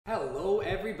Hello,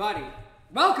 everybody.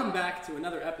 Welcome back to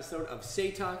another episode of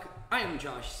Say Talk. I am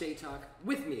Josh Say Talk.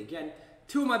 With me again,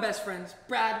 two of my best friends,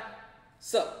 Brad.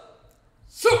 Sup.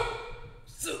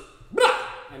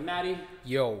 And Maddie.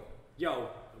 Yo.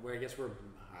 Where I guess we're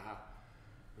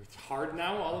it's hard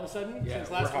now all of a sudden Yeah,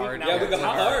 since last we're hard. week. Yeah, Now we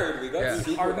got hard. We got Yeah.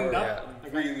 super hardened hard. up. Yeah.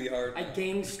 Really hard. I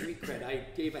gained street cred. I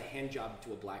gave a hand job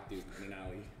to a black dude in an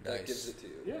alley. That Nice. gives it to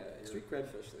you. Yeah, you're street cred.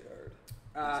 officially hard.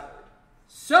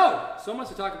 So much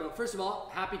to talk about. First of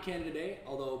all, happy Canada Day.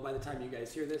 Although by the time you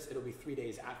guys hear this, it'll be 3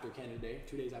 days after Canada Day,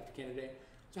 2 days after Canada Day.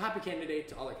 So happy Canada Day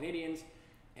to all our Canadians,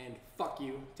 and fuck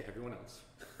you to everyone else.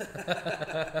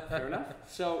 Fair enough.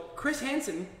 So Chris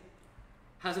Hansen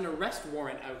has an arrest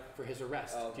warrant out for his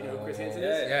arrest. Do you know who Chris Hansen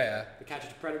is? Yeah. The Catch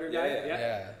a Predator guy?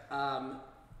 Yeah.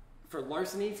 For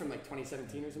larceny from like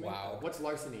 2017 or something. Wow. What's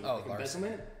larceny? Oh, like larceny.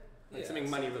 embezzlement? Like Yeah, something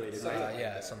money related, something right?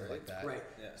 Yeah, something like that. Right.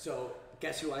 Yeah. So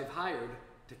guess who I've hired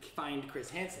to find Chris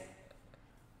Hansen?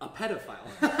 A pedophile.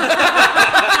 Yeah,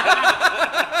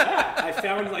 I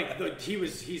found like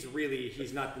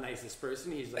he's not the nicest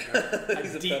person. He's like a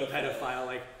He's a deep pedophile. pedophile.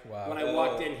 Like Wow. when I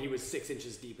walked in, he was 6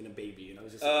 inches deep in a baby, and I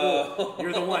was just like, "Oh,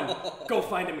 you're the one. Go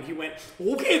find him." And he went,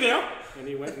 "Okay, there." And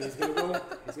he went, and he's gonna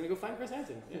go find Chris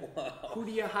Hansen. Yeah. Wow. Who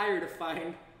do you hire to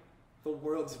find the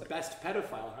world's best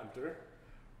pedophile hunter?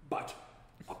 But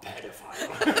a pedophile.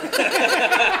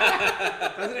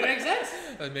 Doesn't it make sense?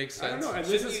 That makes I don't sense. know. And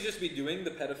this Shouldn't is, you just be doing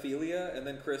the pedophilia and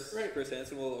then Chris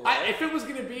Hansen will arrive? if it was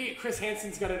gonna be Chris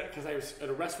Hansen's got it because I was an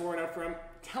arrest warrant out for him.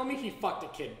 Tell me he fucked a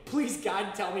kid. Please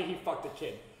God, tell me he fucked a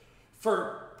kid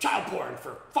for child porn,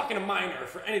 for fucking a minor,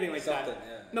 for anything like Something, that.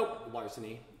 yeah. No,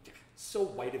 larceny. So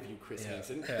white of you, Chris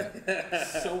Hansen. Yeah.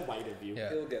 So white of you.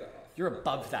 Yeah. He'll get off. You're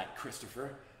above that,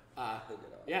 Christopher. He'll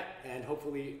get off. Yeah, and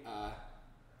hopefully,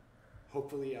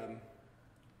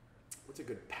 what's a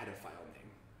good pedophile name?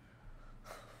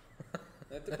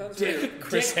 That depends.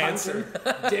 Chris Dick Hansen.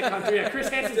 Hunter. Dick Hunter. Yeah, Chris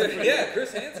Hansen's a pretty Yeah,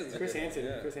 Chris Hansen's a Chris good one, Hansen.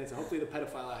 yeah. Chris Hansen. Hopefully the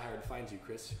pedophile I hired finds you,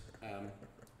 Chris.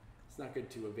 It's not good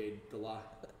to evade the law.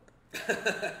 Do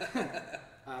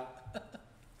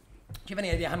you have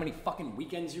any idea how many fucking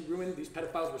weekends you ruined? These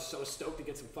pedophiles were so stoked to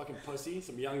get some fucking pussy,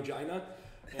 some young gina,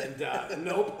 and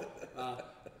nope.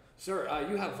 Sir,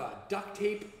 you have duct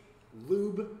tape,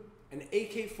 lube, an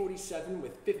AK-47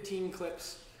 with 15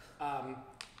 clips,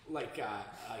 like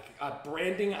a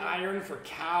branding iron for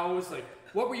cows. Like,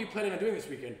 what were you planning on doing this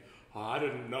weekend? Oh, I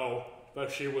didn't know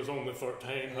that she was only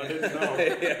 13. I didn't know.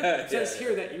 It says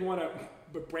here that you want to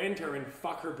brand her and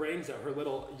fuck her brains out, her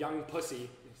little young pussy.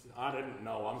 I didn't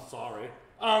know. I'm sorry.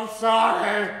 I'm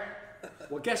sorry.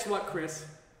 Well, guess what, Chris?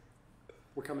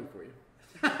 We're coming for you.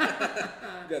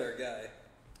 Got our guy.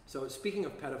 So, speaking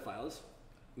of pedophiles,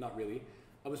 not really,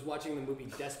 I was watching the movie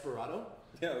Desperado.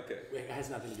 Yeah, okay. It has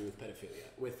nothing to do with pedophilia.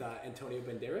 With Antonio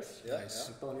Banderas. Yeah, Nice.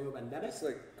 Antonio Banderas. It's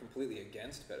like completely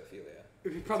against pedophilia.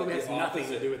 It probably It's has like the nothing to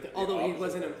opposite- do with it. the Although he opposite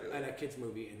was in pedophilia. a kid's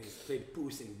movie and he's played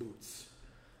Puss in Boots.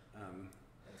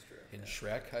 That's true. In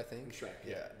Shrek, I think. Shrek,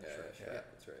 Yeah. Yeah, Shrek, sure. yeah.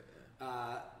 That's right.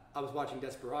 Yeah. I was watching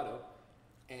Desperado,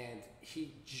 and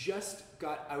he just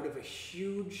got out of a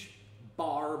huge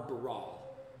bar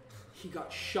brawl. He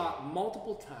got shot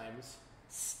multiple times,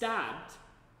 stabbed,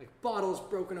 like bottles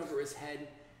broken over his head.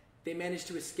 They managed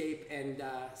to escape, and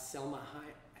Selma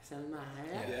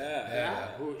Hayek. Yeah.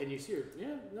 Who, and you see her,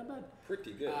 not bad.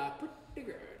 Pretty good. Pretty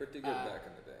good. Pretty good back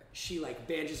in the day. She like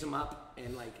bandages him up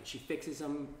and like she fixes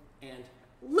him, and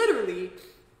literally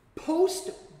post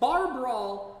bar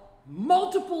brawl,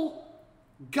 multiple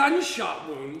gunshot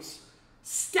wounds,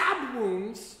 stab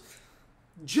wounds,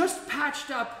 just patched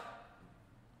up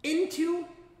into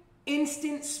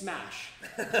instant smash.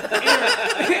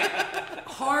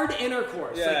 Hard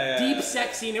intercourse, deep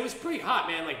sex scene. It was pretty hot,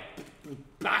 man. Like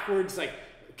backwards, like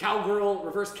cowgirl,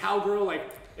 reverse cowgirl. Like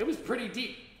it was pretty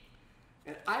deep.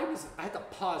 And I had to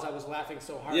pause. I was laughing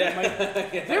so hard. Yeah. I'm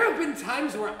like, there have been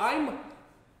times where I'm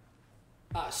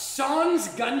sans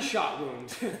gunshot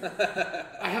wound.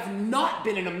 I have not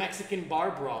been in a Mexican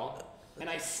bar brawl, and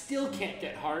I still can't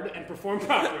get hard and perform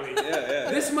properly.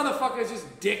 This motherfucker is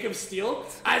just dick of steel.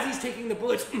 As he's taking the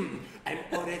bullets, I'm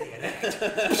already erect.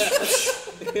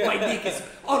 My dick is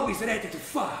always ready to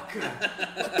fuck.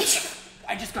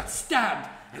 I just got stabbed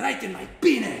right in my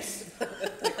penis.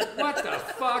 Like, what the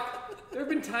fuck? There have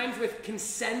been times with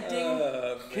consenting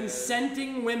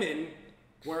women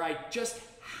where I just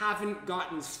haven't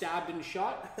gotten stabbed and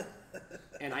shot,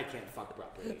 and I can't fuck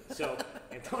properly. So,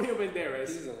 Antonio Banderas.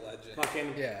 He's a legend.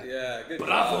 Fucking. Yeah. Yeah, good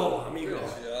Bravo, job. amigo.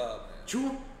 Good job,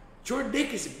 man. Your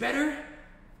dick is better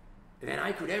than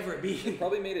I could ever It be.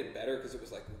 probably made it better because it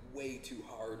was like way too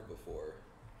hard before.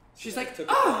 She's like, Took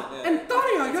it oh, down, yeah.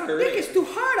 Antonio, your hurting. dick is too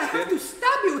hard. I have to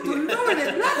stab you to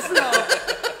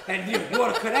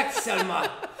are correct, Selma.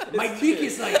 My dick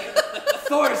is like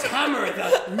Thor's hammer,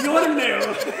 the Mjolnir.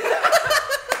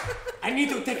 I need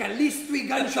to take at least 3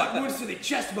 gunshot wounds to the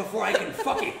chest before I can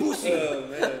fuck a pussy. Oh,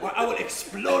 man. Or I will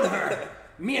explode her.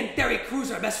 Me and Terry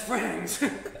Crews are best friends.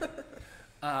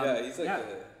 Yeah, he's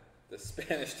like the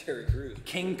Spanish Terry Crews.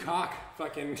 King Cock,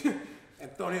 fucking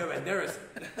Antonio Banderas,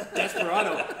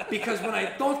 desperado. Because when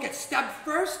I don't get stabbed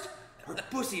first, her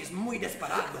pussy is muy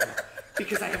desperado.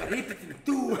 Because I have raped it in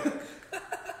 2.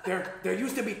 There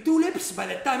used to be 2 lips. By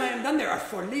the time I am done, there are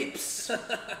 4 lips. I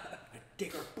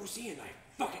take her pussy and I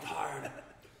fuck it hard.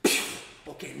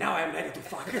 Okay, now I am ready to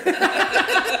fuck.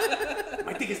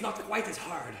 My dick is not quite as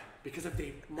hard because of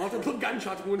the multiple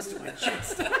gunshot wounds to my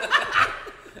chest.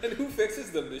 And who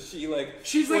fixes them? Is she like?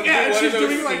 She's like, one yeah, of she's those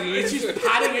doing like, scenes? she's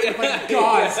patting it with like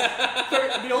gauze.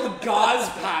 The old gauze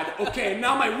pad. Okay,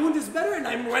 now my wound is better and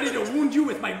I'm ready to wound you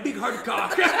with my big hard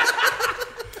cock.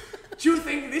 Do you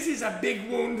think this is a big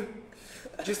wound?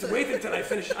 Just wait until I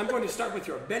finish. I'm going to start with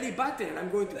your belly button and I'm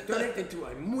going to turn it into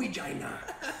a muy gina.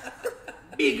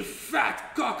 Big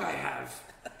fat cock I have.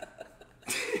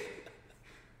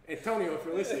 Antonio, if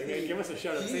you're listening, man, give us a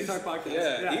shout out. Say Talk Podcast.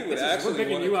 Yeah, he would we're actually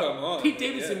picking want you to up. come on. Pete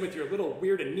Davidson with your little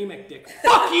weird anemic dick.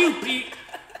 Fuck you, Pete.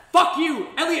 Fuck you.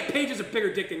 Elliot Page has a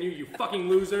bigger dick than you fucking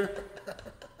loser.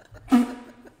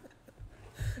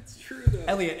 It's true though.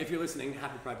 Elliot, if you're listening,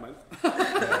 happy Pride Month.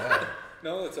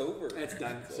 No, it's over. It's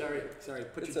done. Sorry.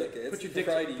 Put It's your okay. dick, It's put your dick,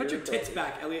 Pride put your year, tits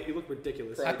probably. back, Elliot. You look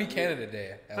ridiculous. Pride Happy year. Canada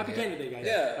Day. Happy Elliot. Canada Day, guys.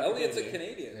 Yeah, Happy Elliot's a Canada Day.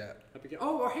 Canadian. Yeah.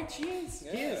 Oh, hey, she is.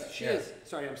 Yeah. He is. She Yeah. is.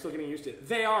 Sorry, I'm still getting used to it.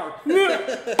 They are.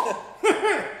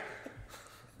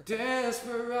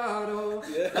 Desperado.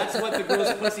 Yeah. That's what the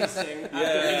girls' pussies sing after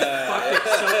Yeah. they fuck it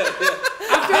so.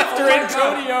 After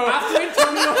Antonio.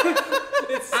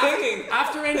 It's singing.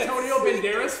 After Antonio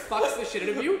Banderas fucks the shit out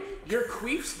of you, your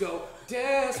queefs go,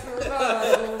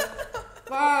 Desperado.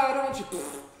 Why don't you?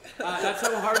 That's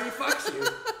how hard he fucks you.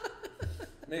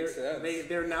 Makes sense.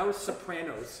 They're now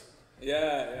sopranos.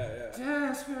 Yeah.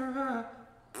 Desperado.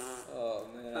 Oh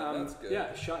man, that's good.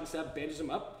 Yeah, shot and stab, bandages him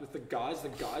up with the gauze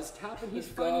tap, and he's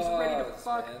The fine. He's ready to gauze,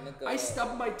 fuck. man, the I gauze.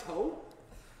 stubbed my toe.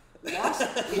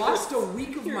 Lost a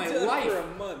week of You're my dead life. for a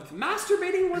month.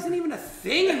 Masturbating wasn't even a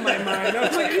thing in my mind. I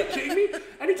was like, are you kidding me?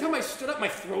 Anytime I stood up, my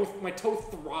toe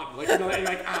throbbed. Like, and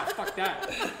like, fuck that.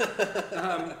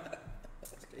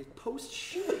 Post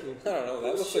shooting. I don't know.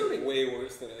 That looks like way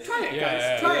worse than it. Try it, Yeah, guys.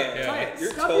 yeah, Try yeah, it. yeah. Try it.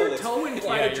 Your Stub toe your looks- toe and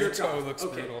try Yeah, to your jerk toe off. looks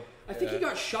Okay. brutal. I think Yeah. he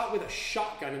got shot with a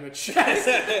shotgun in the chest.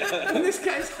 And this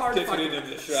guy's hard Kicking fucking it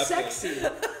into shrapnel. sexy.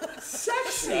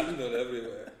 Shrapnel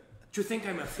everywhere. Do you think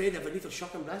I'm afraid of a little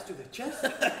shotgun blast to the chest?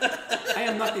 I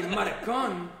am not a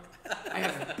maricon. I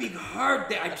have big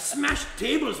hard. I smash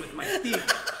tables with my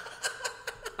teeth.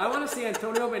 I want to see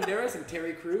Antonio Banderas and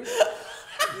Terry Crews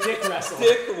dick wrestle.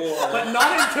 Dick war. But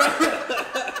not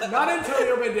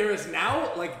Antonio Banderas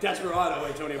now, like Desperado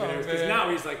Antonio Banderas. Because man. now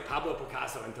he's like Pablo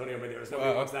Picasso Antonio Banderas. Nobody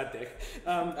Wow. wants that dick.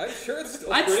 I'm sure it's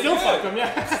still I'd pretty still good. fuck him,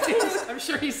 yeah. I'm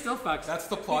sure he still fucks. That's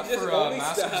the plot He just for only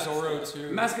Mask of stabs. Zorro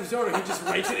too. Mask of Zorro, he just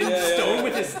writes it in Yeah, stone yeah.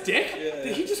 with his dick? Yeah.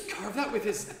 Did he just carve that with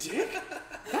his dick?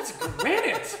 That's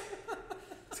granite.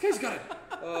 This guy's got a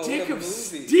Oh, dick what a of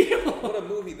movie. steel. What a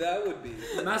movie that would be.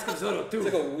 Mask of Zorro, too.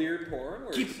 It's like a weird porn. Where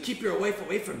it's just- Keep your wife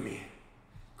away from me.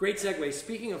 Great segue.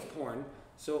 Speaking of porn,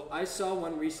 so I saw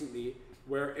one recently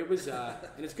where it was, and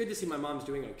it's good to see my mom's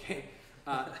doing okay.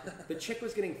 The chick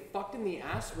was getting fucked in the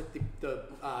ass with the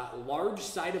large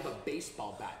side of a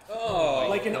baseball bat. Oh,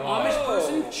 Like an Amish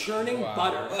person churning Wow.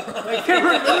 butter. Like they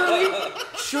were literally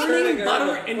churning Churning butter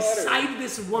butter. inside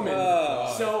this woman.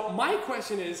 Wow. So my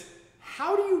question is,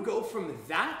 how do you go from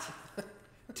that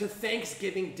to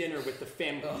Thanksgiving dinner with the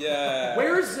family? yeah.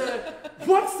 Where's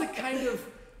what's the kind of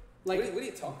like What are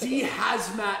you talking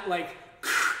de-hazmat like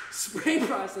spray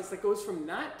process that goes from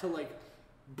that to like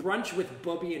brunch with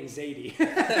Bubby and Zadie?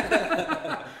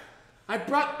 I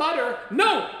brought butter.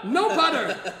 No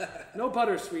butter. No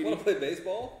butter, sweetie. Want to play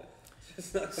baseball?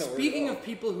 It's not gonna work Speaking at of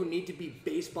people who need to be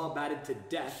baseball batted to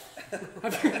death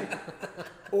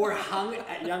or hung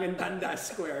at Young and Dundas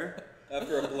Square all.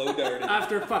 After a blow dart.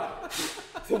 after it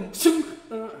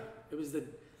was the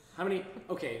how many?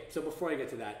 Okay, so before I get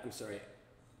to that, I'm sorry.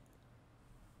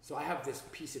 So I have this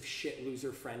piece of shit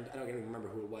loser friend. I don't even remember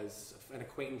who it was. An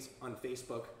acquaintance on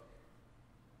Facebook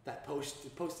that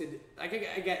posted. I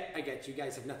get you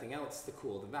guys have nothing else. The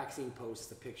vaccine posts,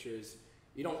 the pictures.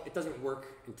 You don't. It doesn't work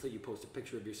until you post a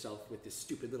picture of yourself with this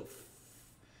stupid little,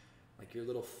 like your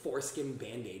little foreskin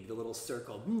band-aid, the little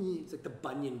circle. It's like the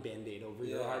bunion band-aid over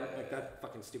your arm, like that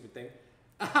fucking stupid thing.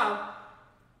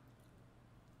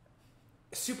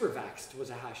 Super vaxxed was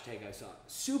a hashtag I saw.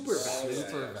 Super vaxxed. Oh,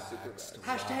 Super yeah, vaxxed. super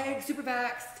Hashtag super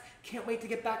vaxxed. Can't wait to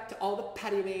get back to all the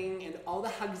patioing and all the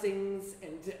hugsings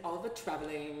and all the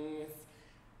travelings.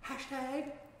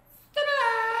 Hashtag super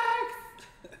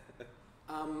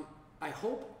vaxxed. I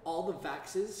hope all the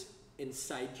vaxes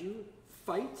inside you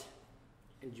fight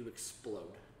and you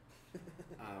explode.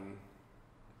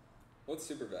 What's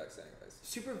super vax, anyways?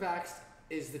 Super vaxxed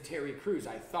is the Terry Crews,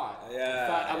 I thought.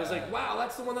 Yeah. I was like, wow,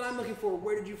 that's the one that I'm looking for.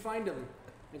 Where did you find him?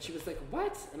 And she was like,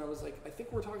 what? And I was like, I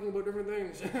think we're talking about different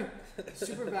things.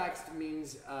 Super vaxxed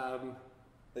means...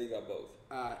 that you got both.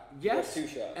 Yes. You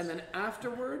got 2 shots. And then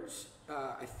afterwards,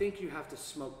 I think you have to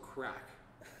smoke crack.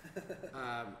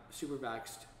 Super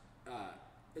vaxxed.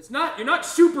 You're not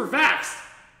super vaxxed.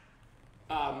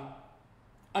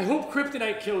 I hope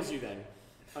kryptonite kills you then.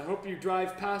 I hope you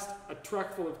drive past a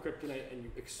truck full of kryptonite and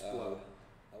you explode.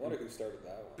 I wonder who started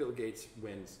that one. Bill Gates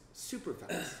wins. Super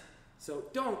vaxxed. So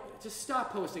just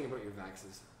stop posting about your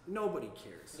vaxes. Nobody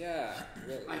cares. Yeah,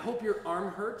 really. I hope your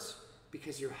arm hurts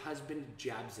because your husband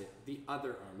jabs it. The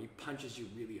other arm. He punches you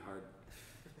really hard.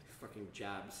 Fucking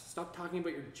jabs. Stop talking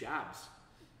about your jabs.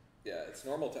 Yeah, it's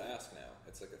normal to ask now.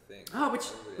 It's like a thing. Oh, which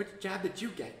jab did you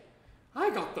get? I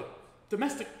got the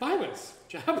domestic violence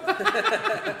jab.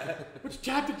 Which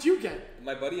jab did you get?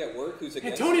 My buddy at work who's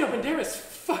against Antonio Banderas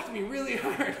fucked me really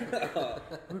hard.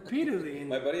 Repeatedly.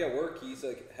 My buddy at work, he's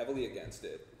like heavily against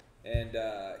it. And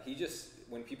he just,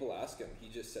 when people ask him, he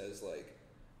just says like,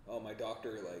 oh, my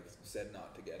doctor like said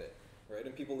not to get it. Right?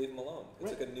 And people leave him alone. It's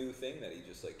like a new thing that he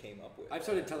just like came up with. I've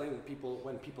started telling people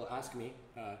when people ask me,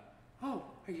 oh,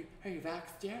 are you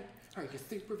vaxxed yet? Are you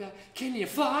super vaxxed? Can you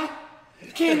fly?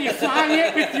 Can you fly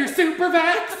yet with your super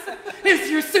vax?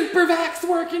 Is your super vax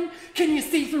working? Can you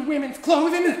see through women's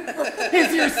clothing?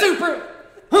 Is your super...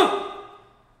 Huh?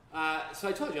 So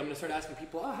I told you I'm going to start asking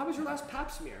people, how was your last pap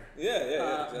smear? Yeah,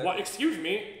 exactly. What? Excuse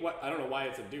me? What? I don't know why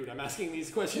it's a dude. I'm asking these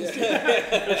questions.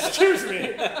 Excuse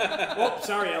me. Oh,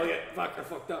 sorry, Elliot. Fuck, I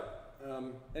fucked up.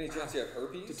 Any chance you have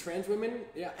herpes? To trans women?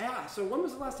 Yeah. So when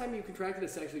was the last time you contracted a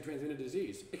sexually transmitted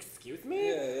disease? Excuse me?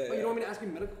 Yeah. Oh, you don't want me to ask you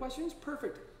medical questions?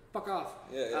 Perfect. Fuck off.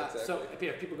 Yeah, exactly. So if you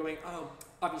have people going, oh,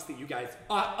 obviously you guys,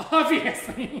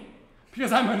 obviously,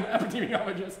 because I'm an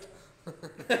epidemiologist.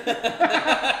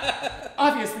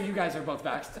 Obviously you guys are both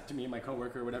vaxxed, to me and my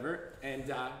coworker or whatever, and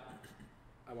I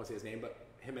won't say his name, but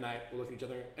him and I will look at each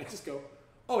other and just go,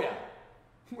 oh yeah,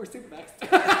 we're super vaxxed.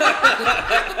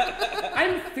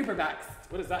 I'm super vaxxed.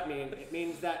 What does that mean? It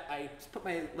means that I just put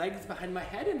my legs behind my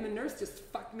head and the nurse just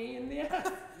fucked me in the ass.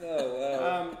 Oh,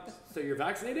 wow. So you're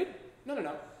vaccinated?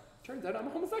 No. Turns out I'm a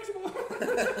homosexual.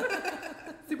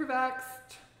 Super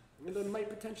vaxxed. And I might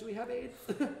potentially have AIDS.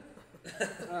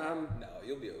 No,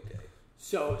 you'll be okay.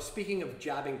 So, speaking of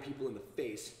jabbing people in the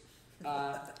face,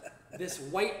 this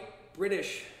white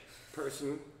British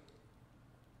person...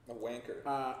 A wanker.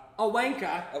 A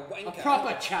wanker. A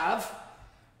proper chav,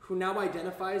 who now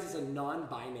identifies as a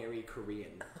non-binary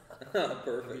Korean.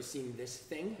 Perfect. Have you seen this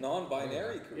thing?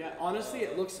 Non-binary Korean. Yeah, honestly,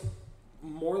 it looks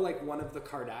more like one of the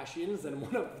Kardashians than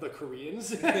one of the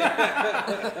Koreans.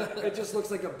 It just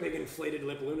looks like a big inflated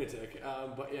lip lunatic.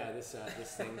 But yeah, this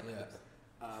thing. Yeah.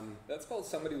 That's called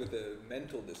somebody with a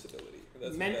mental disability.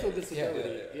 That's Mental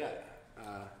disability. Yeah.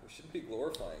 We shouldn't be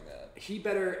glorifying that. He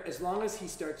better, as long as he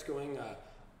starts going,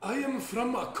 I am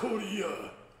from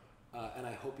Korea, and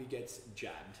I hope he gets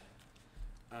jabbed.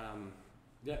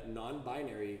 Yeah,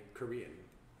 non-binary Korean.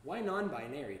 Why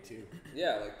non-binary too?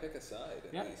 Yeah, like pick a side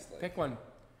at least. Like, Pick one.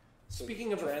 so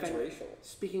Speaking of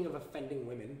offending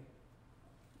women,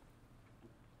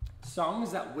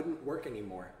 songs that wouldn't work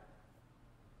anymore.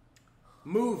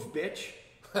 Move, bitch.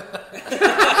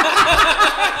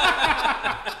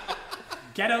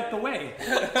 Get out the way.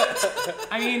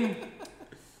 I mean,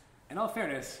 in all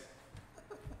fairness,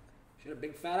 she had a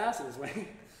big fat ass in his way.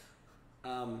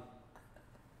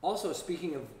 Also,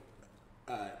 speaking of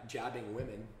jabbing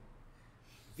women,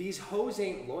 these hoes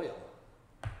ain't loyal.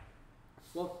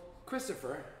 Well,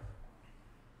 Christopher,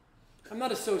 I'm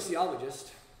not a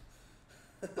sociologist,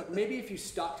 but maybe if you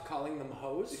stopped calling them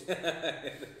hoes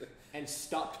and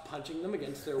stopped punching them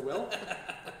against their will,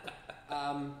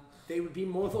 they would be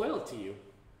more loyal to you.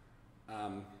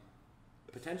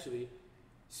 Potentially.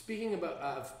 Speaking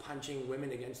of punching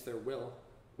women against their will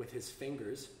with his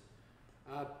fingers,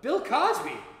 Bill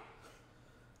Cosby.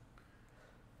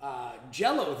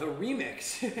 Jello, the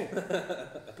remix.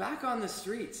 Back on the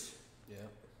streets. Yeah.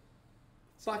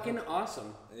 Fucking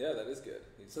awesome. Yeah, that is good.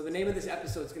 So the name of this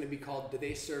episode is going to be called "Do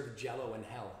They Serve Jello in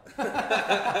Hell?"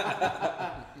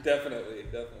 Definitely.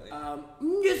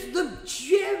 Just the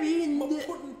cherry in the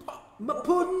pudding pop. My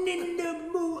pudding in the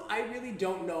moon. I really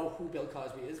don't know who Bill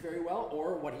Cosby is very well,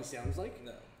 or what he sounds like.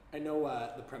 No. I know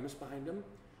the premise behind him.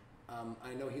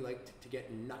 I know he liked to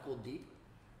get knuckle deep.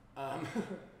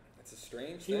 That's a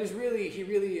strange He thing.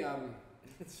 really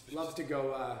loves to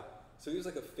go. So he was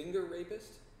like a finger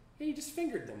rapist? He just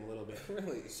fingered them a little bit.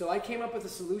 Really? So I came up with a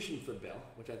solution for Bill,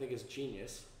 which I think is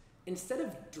genius. Instead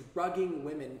of drugging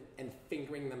women and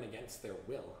fingering them against their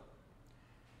will,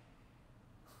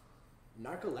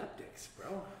 narcoleptics,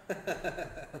 bro.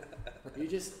 You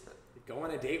just go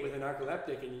on a date with a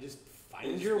narcoleptic and you just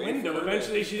find your window.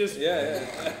 Eventually she just...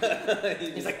 Yeah.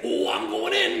 He's like, oh, I'm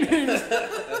going in.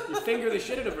 You finger the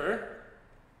shit out of her.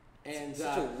 And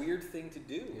Such a weird thing to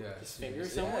do. Yeah. just finger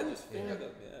someone. Yeah, just finger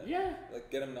them. Yeah. Like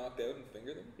get them knocked out and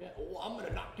finger them. Yeah. Oh, I'm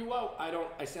gonna knock you out.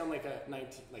 I sound like a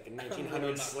 1900s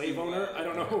knock slave you owner. out. I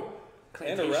don't know.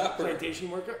 And a rapper. Plantation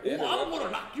worker. And Oh, a I'm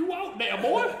gonna knock you out, there,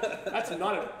 boy. That's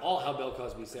not at all how Bill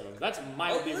Cosby sounds. That's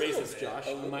mildly A little racist, bit, Josh, a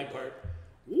on little my bit. part.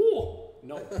 Ooh,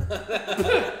 no.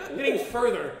 I'm getting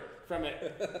further from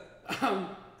it.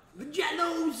 The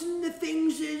Jellos and the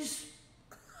things is.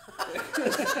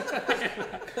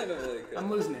 Kind of like. I'm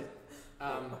losing it.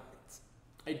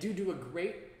 I do a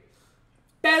great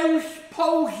Bell's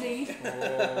palsy.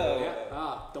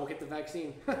 Yeah. Don't get the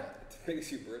vaccine. It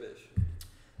makes you British.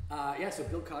 So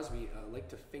Bill Cosby liked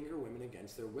to finger women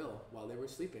against their will while they were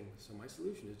sleeping. So my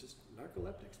solution is just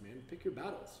narcoleptics, man. Pick your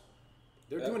battles.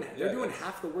 They're doing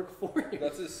half the work for you.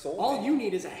 That's his soulmate. All you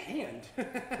need is a hand.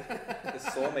 His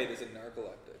soulmate is a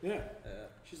narcoleptic. Yeah.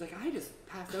 She's like, I just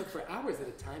passed out for hours at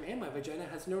a time, and my vagina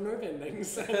has no nerve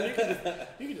endings. you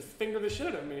can just finger the shit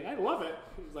out of me. I love it.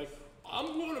 He's like,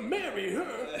 I'm gonna marry her.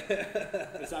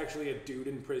 It's actually a dude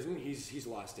in prison. He's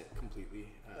lost it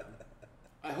completely.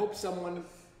 I hope someone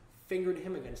fingered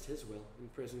him against his will in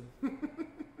prison.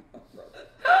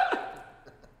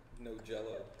 No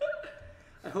Jello.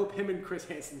 I hope him and Chris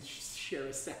Hansen share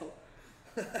a cell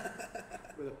with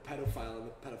a pedophile, and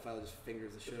the pedophile just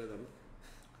fingers the shit out of them.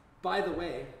 By the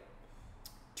way,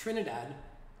 Trinidad,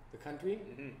 the country,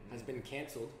 has been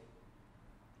canceled.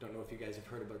 Don't know if you guys have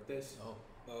heard about this. Oh.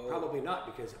 Probably not,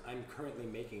 because I'm currently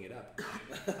making it up.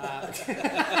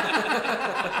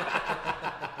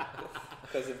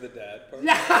 Because of the dad part?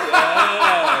 Yeah.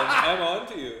 I'm on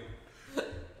to you.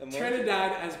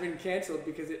 Trinidad has been canceled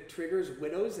because it triggers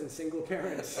widows and single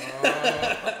parents.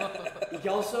 You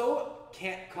also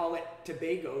can't call it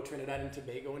Tobago, Trinidad and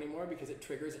Tobago anymore, because it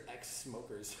triggers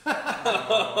ex-smokers.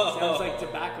 Sounds like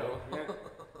tobacco. Yeah.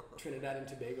 Trinidad and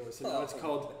Tobago. So now it's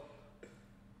called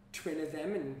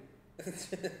Trinidem and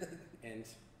Tobago.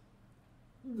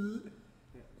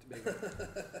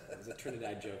 That was a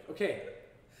Trinidad joke. Okay.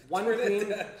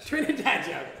 Trinidad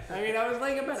joke. I mean, I was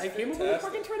laying in bed. I came up with a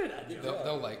fucking Trinidad joke.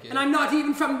 They'll like it. And I'm not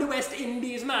even from the West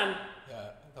Indies, man.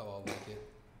 Yeah, they'll all like it.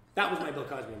 That was my Bill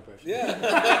Cosby impression. Yeah.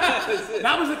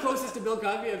 That was the closest to Bill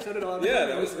Cosby I've said it all. Yeah,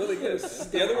 that was really good.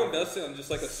 The other one does sound just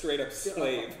like a straight up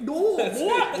slave. No,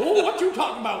 what? Oh, what you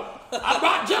talking about? I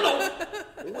brought Jello.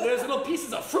 Oh, there's little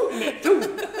pieces of fruit in it too.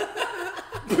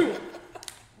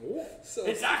 So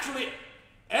It's actually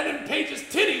Ellen Page's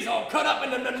titties all cut up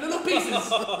into little pieces.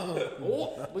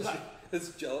 Oh, was that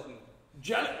it's gelatin.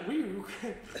 Jello?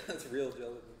 That's real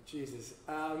gelatin. Jesus.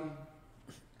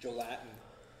 Gelatin.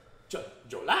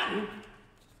 Latin.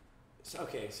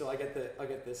 Okay, so I get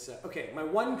this. Okay, my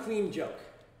one clean joke.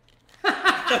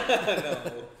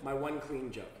 No. My one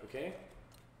clean joke. Okay,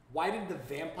 why did the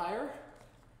vampire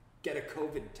get a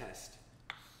COVID test?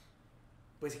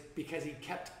 Was because he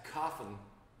kept coughing.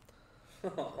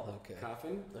 Okay.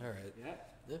 Coughing. All right. Yeah.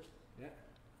 Yeah.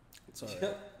 It's all right.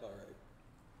 Yeah. All right.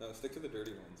 No, stick to the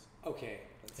dirty ones. Okay.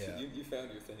 Yeah. You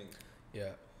found your thing.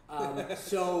 Yeah.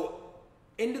 So,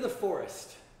 into the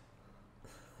forest.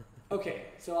 Okay,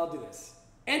 so I'll do this.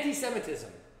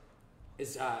 Anti-Semitism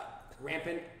is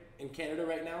rampant in Canada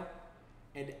right now.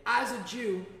 And as a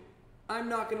Jew, I'm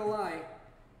not going to lie,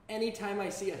 anytime I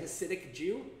see a Hasidic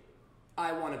Jew,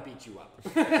 I want to beat you up.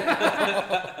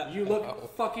 You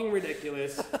look fucking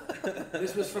ridiculous.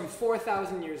 This was from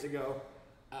 4,000 years ago.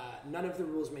 None of the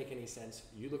rules make any sense.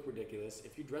 You look ridiculous.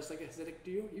 If you dress like a Hasidic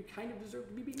Jew, you kind of deserve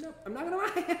to be beaten up. I'm not gonna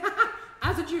lie.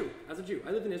 As a Jew,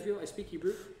 I live in Israel. I speak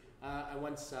Hebrew.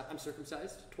 I'm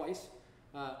circumcised twice.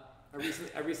 I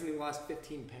recently lost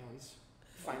 15 pounds.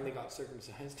 Finally got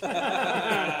circumcised.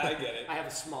 I get it. I have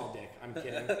a small dick. I'm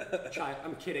kidding.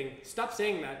 I'm kidding. Stop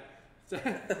saying that.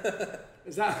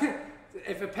 Is that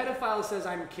If a pedophile says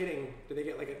I'm kidding, do they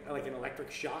get like an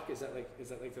electric shock? Is that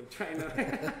like them trying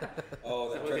to?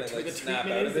 Oh, they're trying to like the snap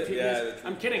treatment out is? of The it. treatment Yeah. is,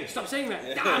 I'm kidding. Stop saying that.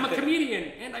 Yeah. I'm a comedian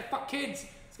and I fuck kids.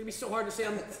 It's gonna be so hard to say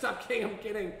stop kidding. I'm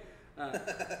kidding.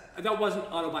 That wasn't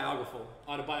autobiographical.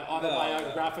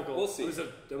 Autobiographical. We'll see.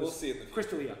 We'll see in the future.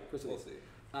 Crystalia. We'll see.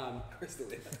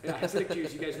 Crystalia. Yeah, Hasidic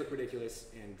Jews, you guys look ridiculous,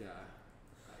 and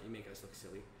you make us look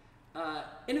silly.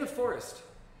 Into the Forest,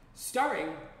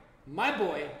 starring my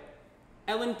boy,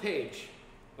 Ellen Page.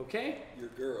 Okay? Your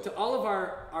girl. To all of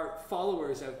our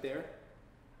followers out there,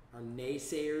 our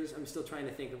naysayers, I'm still trying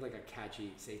to think of like a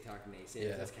catchy say talk naysayers.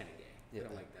 Yeah. That's kind of gay. Yeah. I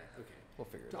don't like that. Okay. We'll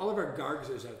figure it To out. all of our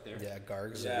gargzers out there. Yeah,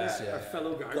 Gargs. Yeah. Our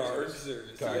fellow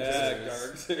gargzers. Gargzers. Yeah,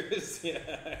 Gargzers.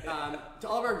 Yeah. To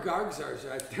all of our gargzers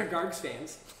out there, Gargs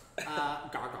fans, to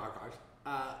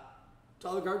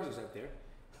all the gargzers out there,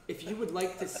 if you would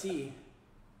like to see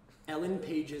Ellen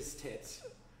Page's tits,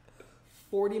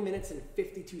 40 minutes and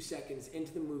 52 seconds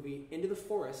into the movie Into the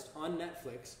Forest on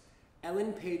Netflix,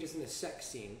 Ellen Page is in a sex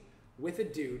scene with a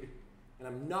dude, and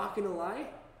I'm not gonna lie,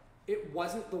 it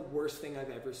wasn't the worst thing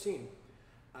I've ever seen.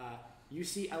 You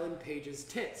see Ellen Page's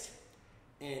tits,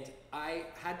 and I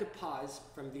had to pause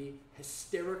from the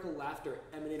hysterical laughter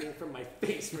emanating from my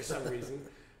face for some reason,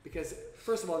 because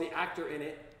first of all, the actor in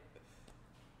it,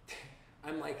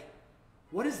 I'm like,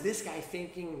 what is this guy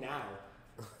thinking now?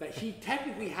 That he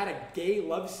technically had a gay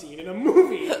love scene in a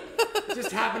movie, it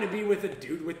just happened to be with a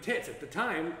dude with tits at the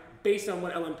time, based on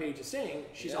what Ellen Page is saying.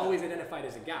 She's always identified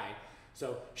as a guy.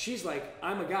 So she's like,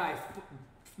 I'm a guy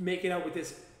making out with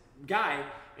this guy,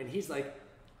 and he's like,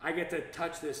 I get to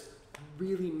touch this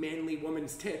really manly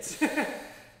woman's tits.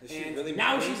 And really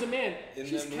now manly she's a man.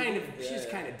 She's that kind of movie? she's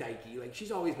Yeah. kind of dykey. Like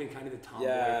she's always been kind of the tomboy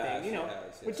Yeah, thing, you know. she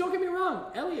has, yeah. But don't get me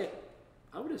wrong, Elliot,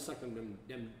 I would have sucked on them.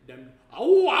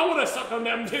 Oh, I would have sucked on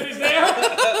them titties there.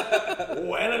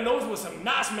 Oh, Ellen knows with some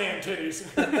nice man titties.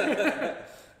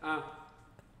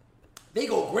 They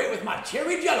go great with my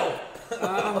cherry Jello.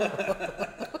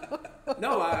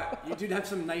 You did have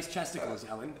some nice chesticles,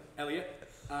 Elliot.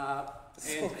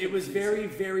 And it was very,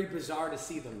 very bizarre to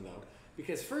see them, though.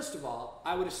 Because first of all,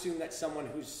 I would assume that someone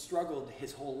who's struggled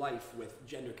his whole life with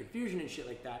gender confusion and shit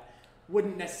like that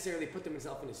wouldn't necessarily put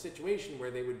themselves in a situation where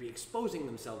they would be exposing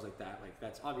themselves like that. Like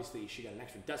that's obviously she got an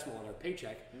extra decimal on her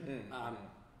paycheck.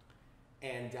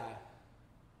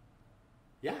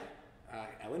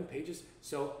 Ellen Page's.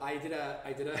 So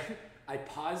I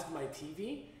paused my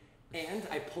TV and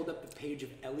I pulled up the page of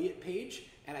Elliot Page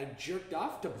and I jerked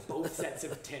off to both sets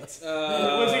of tits. It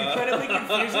was incredibly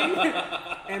confusing,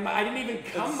 and I didn't even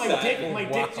come. My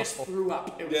dick just threw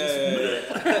up. It was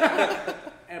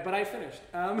but I finished.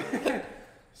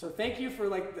 So thank you for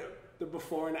like the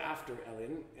before and after,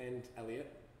 Ellen and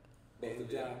Elliot. Both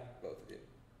of you.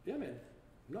 Yeah, man.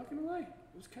 I'm not gonna lie.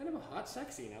 It was kind of a hot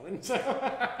sex scene, Ellen.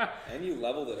 And you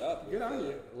leveled it up. Good on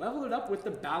you. Leveled it up with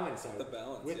the balance of it. The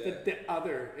balance, with yeah. the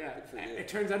other, yeah. Good for you. It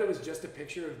turns out it was just a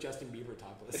picture of Justin Bieber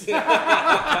topless.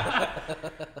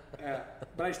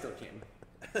 But I still came.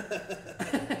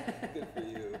 Good for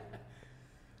you.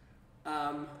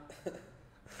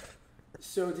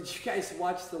 So did you guys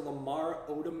watch the Lamar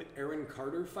Odom Aaron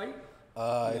Carter fight?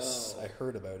 I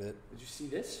heard about it. Did you see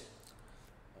this?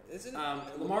 Isn't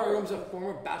Lamar Odom's a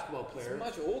former basketball player. He's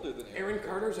much older than Aaron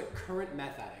Carter's a current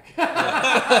meth addict.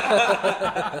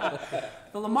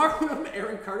 The Lamar Odom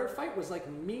Aaron Carter fight was like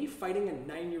me fighting a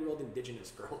 9-year-old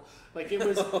indigenous girl. Like it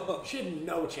was, she had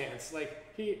no chance. Like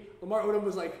Lamar Odom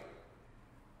was like,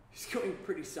 he's going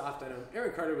pretty soft on him.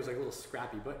 Aaron Carter was like a little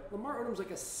scrappy, but Lamar Odom's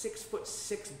like a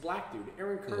 6'6" black dude.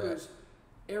 Aaron Carter's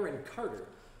Aaron Carter.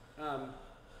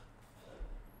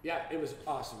 Yeah, it was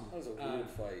awesome. That was a weird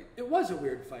fight. It was a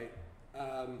weird fight.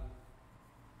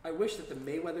 I wish that the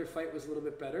Mayweather fight was a little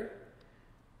bit better.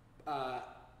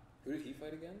 Who did he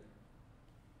fight again?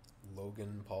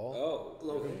 Logan Paul. Oh,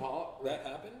 Logan really? Paul. That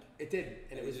happened? It did,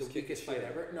 and it he was the just kicked weakest the shit fight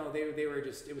out ever. No, they were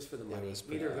just, it was for the money. was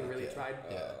Neither of them really yeah. tried.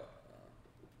 Yeah.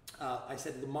 I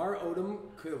said Lamar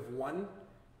Odom could have won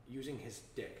using his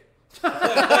dick.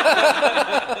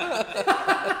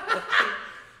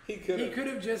 He could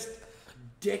have just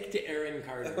dicked Aaron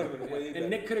Carter. Way And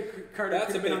Nick Carter That's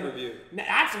could have a been on pay-per-view.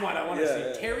 That's what I want to Yeah, see.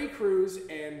 yeah. Terry Crews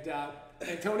and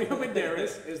Antonio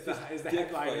Banderas is the Dick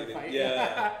headliner fighting. fight.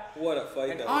 Yeah. What a fight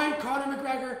And that I'm Conor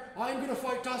McGregor. I'm gonna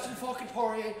fight Dustin fucking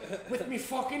Poirier with me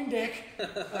fucking dick.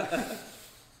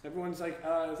 Everyone's like,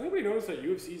 has anybody noticed that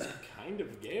UFC's kind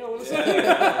of gay all of a sudden?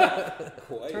 was.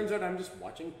 Quite. Turns out I'm just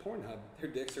watching Pornhub.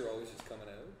 Their dicks are always just coming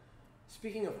out.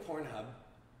 Speaking of Pornhub,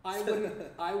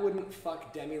 I wouldn't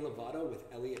fuck Demi Lovato with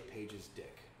Elliot Page's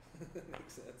dick.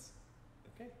 Makes sense.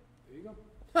 Okay, there you go.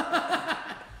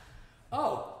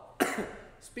 Oh,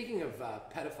 Speaking of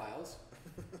pedophiles,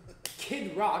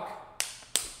 Kid Rock,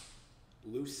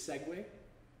 loose segue.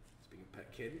 Speaking of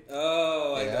pet kid.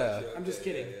 Oh, I got you. I'm just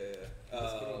kidding. Yeah.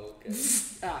 Oh, okay.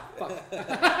 Fuck.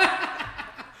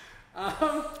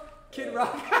 Kid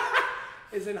Rock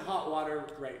is in hot water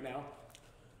right now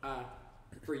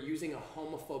for using a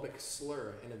homophobic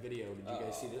slur in a video. Did you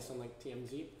guys see this on like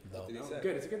TMZ? No. What did he say?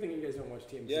 Good. It's a good thing you guys don't watch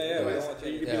TMZ. Yeah, we Otherwise, don't watch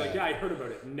you could anything. be like, yeah, I heard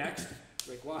about it. Next.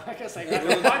 Like, well, I guess I got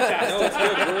the podcast. No, it's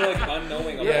good. We're like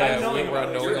unknowing about Yeah, it. unknowing we're about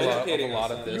it. unknowing You're of educating a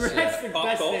lot us of on this. it. That's the Pop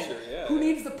best culture, thing. yeah. Who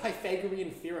needs the Pythagorean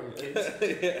theorem,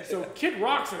 kids? So Kid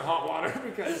Rock's in hot water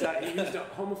because he used a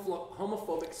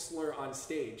homophobic slur on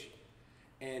stage.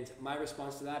 And my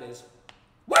response to that is,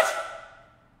 what?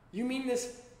 You mean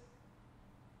this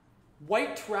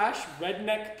white trash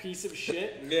redneck piece of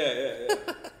shit Yeah.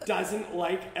 doesn't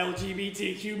like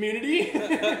LGBT community?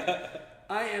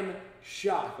 I am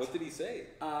shocked. What did he say?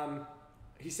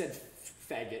 He said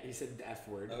faggot. He said the F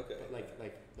word. Okay. But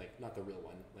like not the real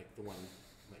one. Like the one,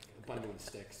 like a bundle of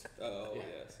sticks. Oh, Yeah.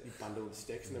 yes. You bundle of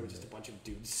sticks, and there were just a bunch of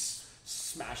dudes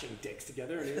smashing dicks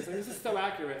together, and he was like, "This is so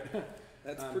accurate."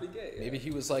 That's pretty gay. Yeah. Maybe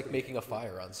he was like making a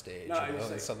fire on stage, No, he you know, was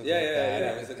and like- something Yeah, like yeah, that. yeah.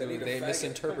 It was- He's like, I need a they faggot.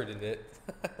 misinterpreted it.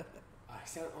 I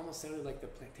almost sounded like the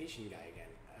plantation guy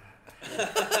again.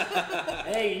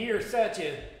 Hey, you're such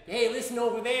a. Hey, listen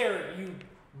over there, you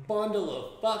bundle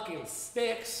of fucking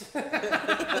sticks.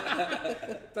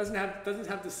 doesn't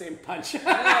have the same punch. No.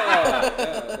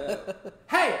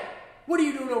 Hey, what are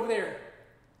you doing over there?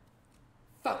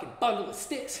 Fucking bundle of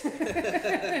sticks.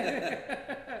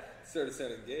 Started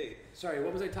sounding gay. Sorry,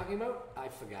 what was I talking about? I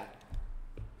forgot.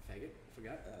 Faggot?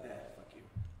 Forgot? Fuck you.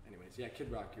 Anyways, yeah,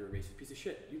 Kid Rock, you're a racist piece of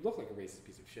shit. You look like a racist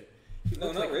piece of shit. He No,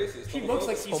 looks not like, racist. He looks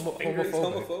like he's Homo- fingering. It's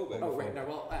homophobic. Oh, right. No,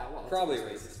 well, it's Probably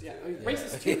almost racist. Yeah, too.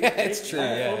 racist too. Yeah, it's true,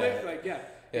 yeah, Homophobic, yeah. like, yeah.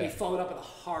 Yeah. And he followed up with a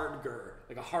hard gur,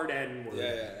 like a hard N word,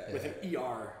 Yeah. with an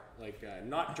ER, like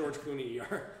not George Clooney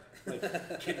ER,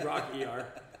 like Kid Rock ER.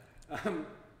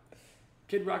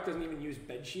 Kid Rock doesn't even use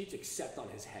bed sheets except on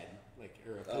his head, like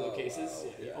or pillowcases.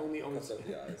 Wow, He yeah. only owns. Cuts out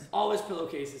the eyes. All his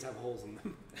pillowcases have holes in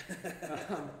them.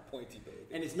 Pointy baby.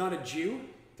 And it's not a Jew.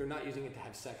 They're not using it to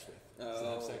have sex with. Because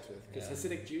yeah.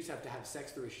 Hasidic Jews have to have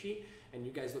sex through a sheet, and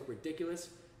you guys look ridiculous,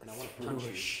 and I want to punch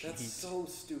you. That's so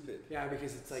stupid. Yeah,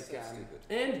 because it's like, So stupid.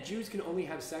 and Jews can only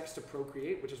have sex to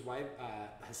procreate, which is why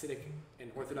Hasidic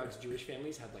and Orthodox Jewish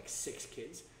families have like 6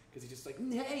 kids. Because he's just like,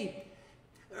 hey,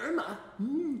 Irma,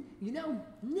 you know,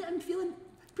 I'm feeling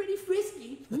pretty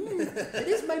frisky. It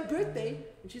is my birthday.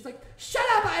 And she's like, shut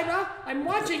up, Ira. I'm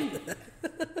watching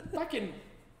fucking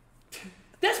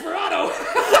Desperado.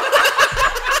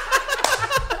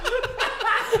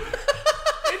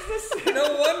 It's the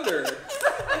No wonder.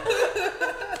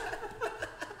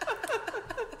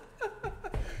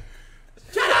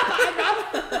 Shut up,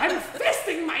 Ira. I'm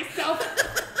fisting myself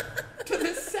to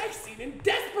the sex scene in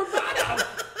Desperado.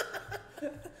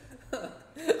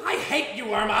 I hate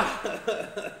you, Irma.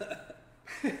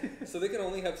 So they can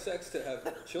only have sex to have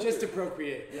children. Just to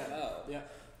procreate. Yeah. Wow. Yeah.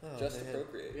 Just to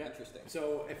procreate. Yeah. Interesting.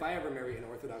 So if I ever marry an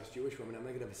Orthodox Jewish woman, I'm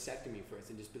gonna get a vasectomy first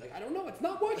and just be like, I don't know, it's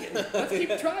not working. Let's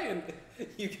keep trying.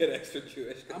 You get extra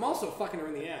Jewish. I'm also fucking her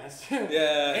in the ass.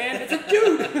 Yeah. And it's a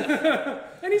dude.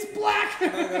 And he's black.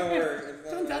 It's not gonna work.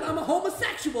 It's not Turns gonna out I'm a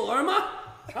homosexual, Irma.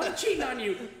 I'm cheating on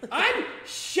you. I'm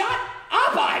shut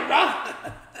up, Ira.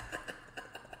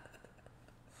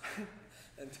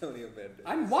 Antonio Banderas.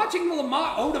 I'm watching the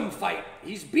Lamar Odom fight.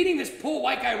 He's beating this poor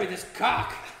white guy with his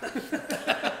cock.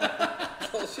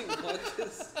 That's all she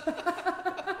watches.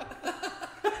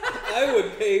 I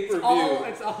would pay per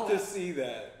It's view all- to see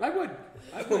that. I would.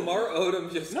 Lamar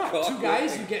Odom just No, cock 2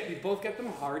 guys. whipping. You both get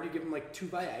them hard. You give them like 2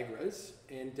 Viagra's,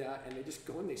 and they just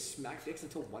go and they smack dicks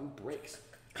until one breaks.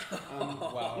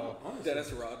 Wow. Honestly,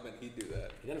 Dennis Rodman, he'd do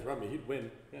that. Dennis Rodman, he'd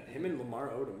win. Yeah, him and Lamar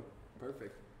Odom,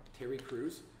 perfect. Terry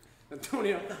Crews,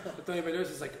 Antonio Banderas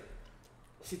is like,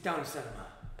 sit down, Selma.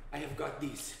 I have got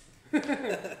these. It's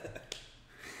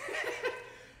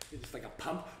just like a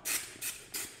pump.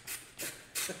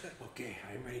 Okay,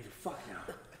 I'm ready to fuck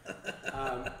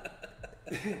now.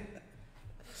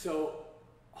 So,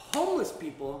 homeless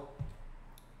people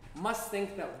must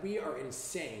think that we are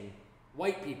insane,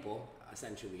 white people,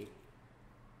 essentially,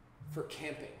 for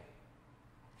camping.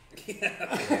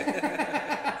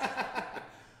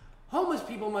 Homeless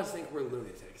people must think we're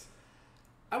lunatics.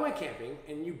 I went camping,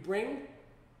 and you bring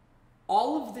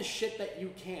all of the shit that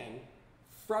you can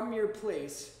from your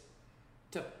place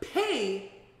to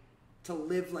pay to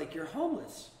live like you're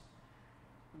homeless.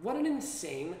 What an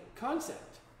insane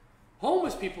concept.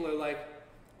 Homeless people are like,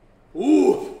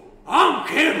 ooh, I'm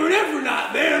camping every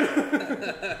night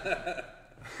then.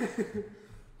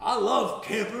 I love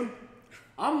camping.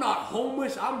 I'm not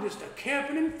homeless. I'm just a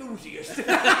camping enthusiast.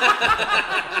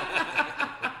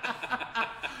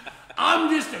 I'm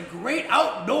just a great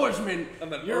outdoorsman.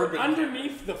 You're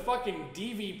underneath the fucking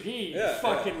DVP.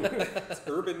 It's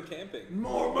urban camping.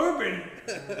 More urban.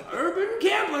 Urban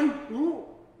camping. Ooh,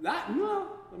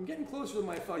 I'm getting closer to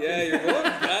my fucking... Yeah, you're going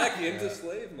back into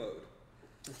slave mode.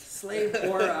 Slave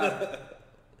or...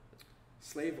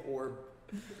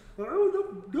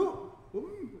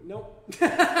 No.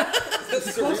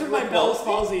 It's closer to my Bell's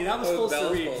palsy. That was full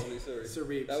cerebral.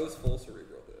 Sorry. That was full cerebral.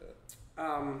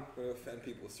 I'm going to offend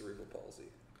people with cerebral palsy.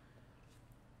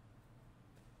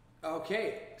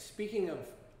 Okay, speaking of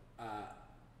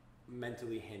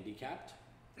mentally handicapped.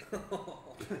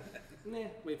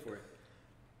 Wait for it.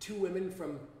 2 women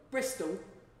from Bristol,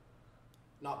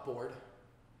 not Board,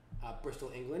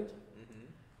 Bristol, England,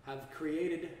 have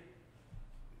created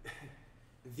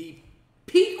the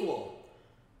Pequel.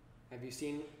 Have you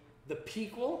seen the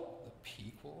Pequel? The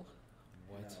Pequel?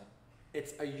 What? No.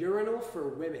 It's a urinal for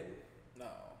women. No.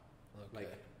 Okay.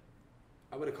 Like,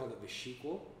 I would have called it the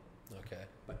Shequel, Okay.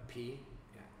 but P.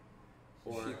 Yeah.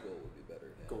 Or Sequel would be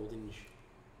better. Yeah.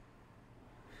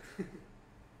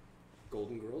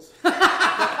 Golden Girls.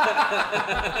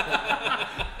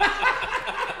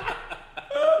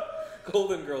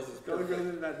 Golden Girls is Golden perfect.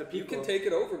 Girls is the Pequel. You can take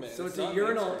it over, man. So it's not a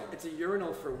urinal. mainstream. It's a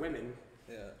urinal for women.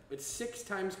 Yeah. It's 6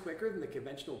 times quicker than the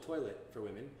conventional toilet for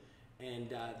women,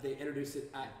 and they introduce it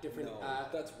at different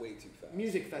that's way too fast.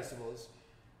 music festivals.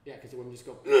 Yeah, because the women just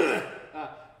go.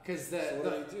 Because So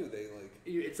what do? They like.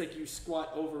 it's like you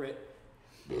squat over it,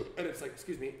 and it's like,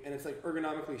 excuse me, and it's like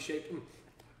ergonomically shaped.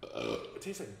 It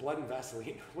tastes like blood and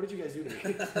Vaseline. What did you guys do to me?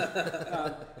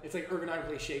 It's like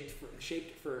ergonomically shaped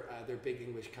for their big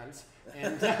English cunts,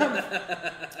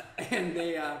 and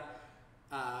they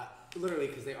literally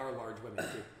because they are large women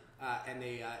too, and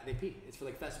they pee. It's for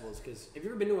like festivals. Because have you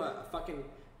ever been to a fucking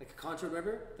like a concert or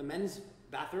whatever? The men's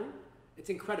bathroom, it's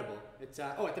incredible. It's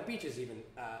at the beaches even.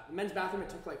 The men's bathroom, it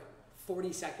took like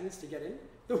 40 seconds to get in.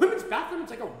 The women's bathroom, it's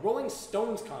like a Rolling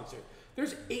Stones concert.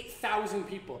 There's 8,000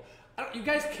 people. You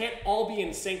guys can't all be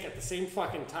in sync at the same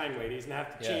fucking time, ladies, and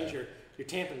have to change your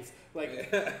tampons. Like,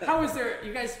 how is there?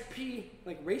 You guys pee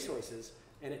like racehorses,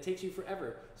 and it takes you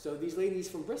forever. So these ladies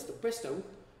from Bristol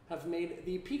have made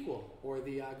the Pequel, or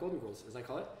the Golden Girls, as I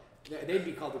call it. They'd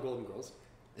be called the Golden Girls.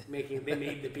 They made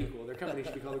the Pequel. Their company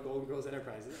should be called the Golden Girls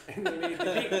Enterprises. And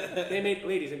they made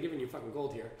ladies. I'm giving you fucking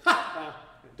gold here.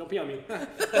 Don't pee on me.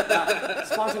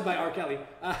 Sponsored by R. Kelly.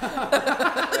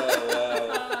 Oh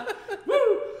wow.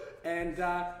 Woo! And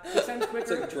it sounds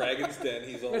quicker. It's like Dragon's Den.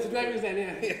 He's all. It's Dragon's Den,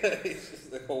 yeah. Yeah, he's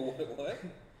just like, oh, what?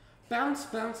 Bounce,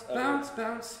 bounce, bounce,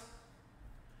 bounce.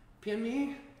 Pee on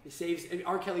me.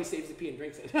 R. Kelly saves the pee and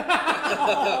drinks it.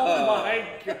 Oh my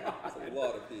god. That's a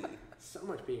lot of pee. So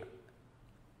much pee.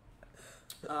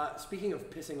 Speaking of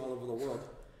pissing all over the world,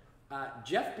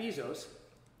 Jeff Bezos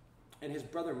and his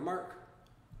brother Mark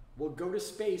will go to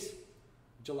space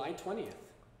July 20th.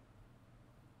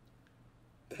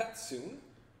 That soon?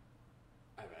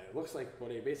 It looks like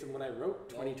based on what I wrote,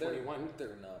 2021. No,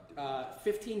 they're not doing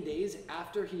 15 days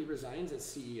after he resigns as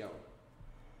CEO.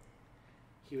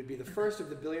 He would be the first of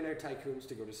the billionaire tycoons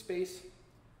to go to space.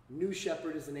 New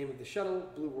Shepard is the name of the shuttle.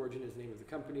 Blue Origin is the name of the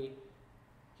company.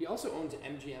 He also owns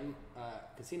MGM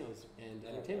casinos and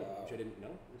entertainment, which I didn't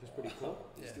know, which is pretty cool.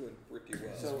 He's doing pretty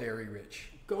well. He's very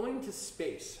rich. Going to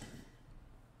space.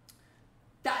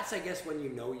 That's, I guess, when you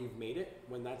know you've made it,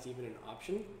 when that's even an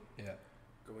option. Yeah.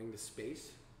 Going to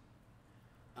space.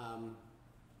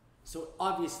 So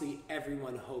obviously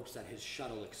everyone hopes that his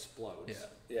shuttle explodes.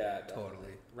 Yeah. Yeah,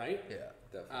 Totally. Right? Yeah.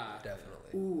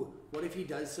 Definitely. Ooh, what if he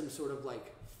does some sort of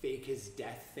like fake his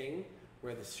death thing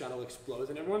where the shuttle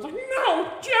explodes and everyone's like,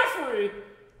 no, Jeffrey!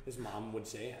 His mom would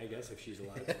say, I guess, if she's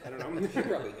alive. I don't know. She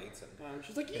probably hates him.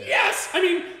 She's like, yes! I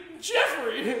mean,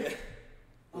 Jeffrey!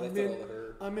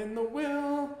 Her. I'm in the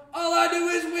will. All I do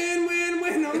is win, win,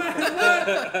 win, no matter what.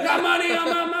 Got money on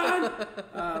my mind.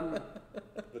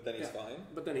 But then he's fine.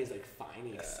 But then he's like, fine,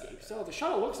 he escapes. So the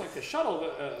shuttle looks like the shuttle,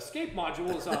 the escape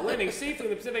module is landing safely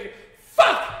in the Pacific.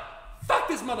 Fuck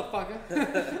this motherfucker.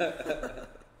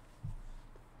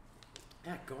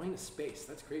 Yeah, going to space.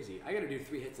 That's crazy. I gotta do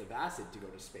 3 hits of acid to go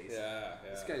to space. Yeah.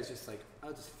 This guy's just like,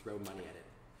 I'll just throw money at it.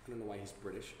 I don't know why he's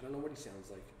British. I don't know what he sounds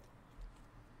like.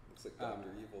 Looks like Dr.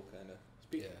 Evil, kind of.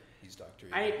 Yeah, he's Dr.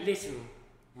 Evil. Listen,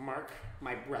 Mark,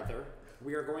 my brother,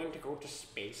 we are going to go to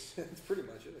space. That's pretty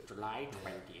much it. July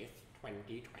 20th,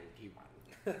 2021.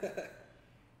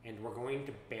 And we're going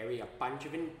to bury a bunch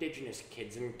of indigenous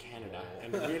kids in Canada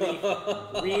and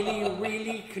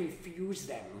really confuse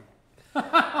them.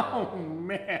 Oh,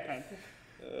 man.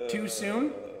 Too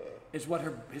soon is what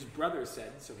his brother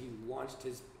said, so he launched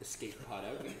his escape pod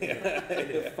out into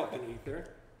the fucking ether.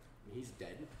 He's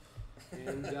dead.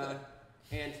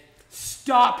 And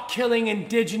stop killing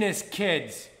indigenous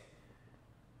kids.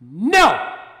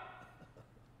 No!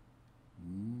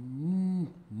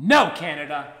 No,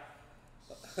 Canada.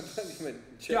 I thought you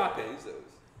meant Jeff Bezos.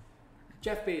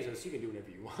 Jeff Bezos, you can do whatever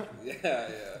you want. Yeah.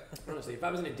 Honestly, if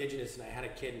I was an indigenous and I had a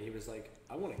kid and he was like,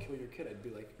 I want to kill your kid, I'd be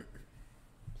like,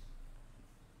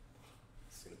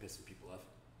 it's going to piss some people off.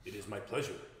 It is my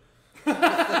pleasure.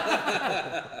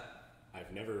 I've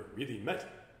never really met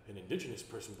an indigenous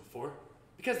person before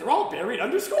because they're all buried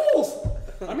under schools.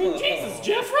 I mean, Jesus,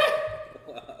 Jeffrey.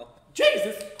 Wow.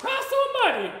 Jesus Christ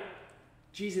almighty.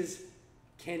 Jesus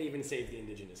can't even save the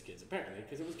indigenous kids, apparently,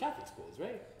 because it was Catholic schools,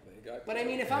 right? But I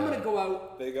mean, if I'm going to go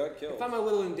out, they got killed. If I'm a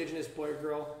little indigenous boy or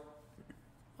girl,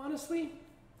 honestly,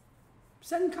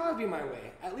 send Cosby my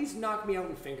way. At least knock me out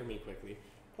and finger me quickly.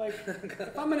 Like,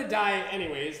 if I'm going to die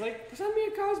anyways, like, send me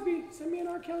a Cosby. Send me an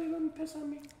R. Kelly, let him piss on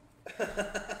me.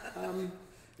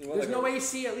 There's no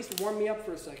AC, at least warm me up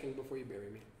for a second before you bury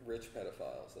me. Rich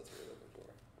pedophiles, that's what we're looking for.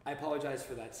 I apologize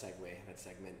for that segment.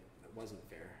 That wasn't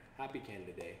fair. Happy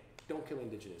Canada Day. Don't kill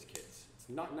indigenous kids. It's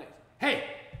not nice. Hey!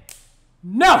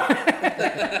 No!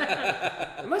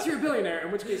 Unless you're a billionaire,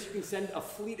 in which case you can send a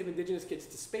fleet of indigenous kids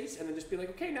to space and then just be like,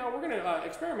 okay, now we're going to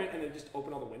experiment, and then just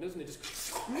open all the windows and they just...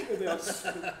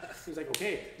 He's like,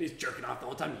 okay. He's jerking off the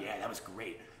whole time. Yeah, that was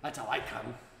great. That's how I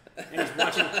come. And he's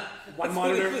watching one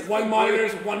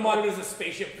monitor's a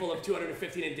spaceship full of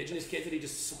 215 indigenous kids that he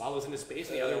just swallows into space,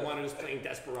 and the other monitor's playing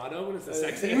Desperado, and it's a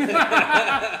sex scene.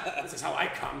 This is how I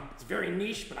come. It's very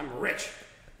niche, but I'm rich.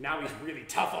 Now he's really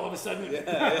tough all of a sudden.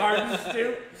 Hardens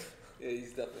too. Yeah,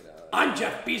 he's definitely not. I'm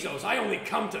Jeff Bezos. I only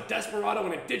come to Desperado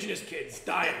and indigenous kids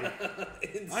dying.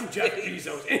 I'm Jeff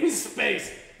Bezos. In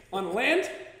space. On land?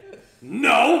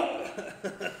 No.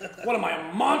 What am I,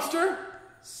 a monster?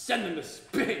 Send them to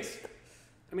space.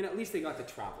 I mean, at least they got to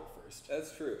travel first.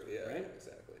 That's true, yeah, right?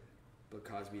 Exactly. Bill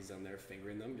Cosby's on there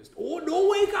fingering them, just, oh, don't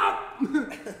wake up!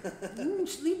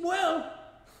 Sleep well.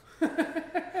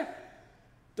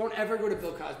 Don't ever go to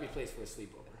Bill Cosby's place for a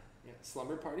sleepover. Yeah,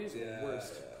 slumber parties are the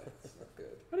worst. Yeah, it's not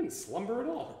good. I didn't slumber at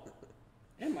all.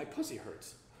 And my pussy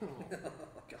hurts. Oh,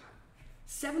 God.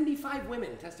 75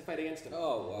 women testified against him.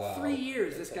 Oh, wow. 3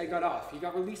 years this guy got off. He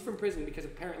got released from prison because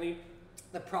apparently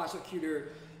the prosecutor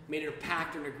made a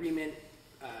pact or an agreement,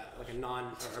 like a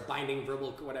binding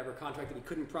verbal whatever contract that he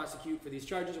couldn't prosecute for these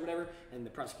charges or whatever, and the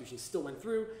prosecution still went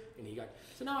through, and he got...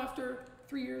 So now after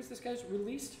 3 years, this guy's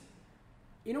released.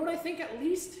 You know what I think? At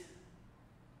least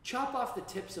chop off the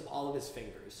tips of all of his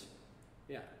fingers.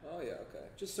 Yeah. Oh, yeah, okay.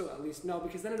 Just so at least... No,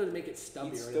 because then it'll make it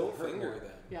stubbier. He'd still finger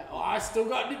them. Yeah. Oh, I still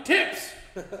got the tips!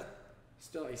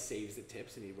 Still, he saves the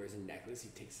tips, and he wears a necklace. He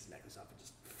takes his necklace off and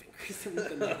just fingers him with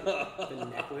the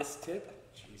necklace tip.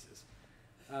 Jesus.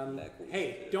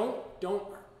 Hey, don't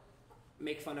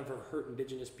make fun of or hurt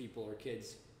indigenous people or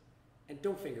kids, and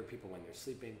don't finger people when they're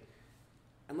sleeping,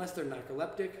 unless they're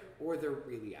narcoleptic or they're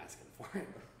really asking for it.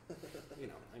 You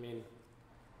know, I mean,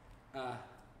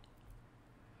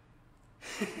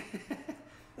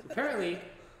 apparently,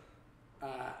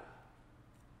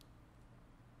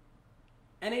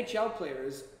 NHL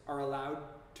players are allowed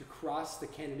to cross the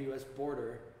Canada-US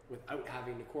border without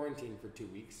having to quarantine for 2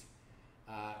 weeks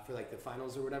for like the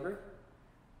finals or whatever,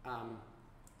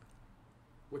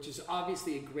 which is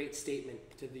obviously a great statement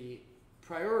to the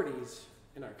priorities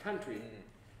in our country,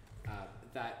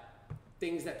 that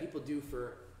things that people do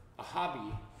for a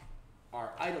hobby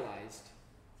are idolized,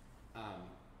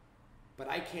 but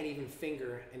I can't even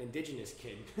finger an indigenous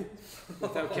kid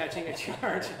without catching a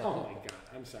charge. Oh my God,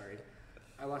 I'm sorry.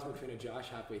 I lost my train of Josh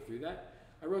halfway through that.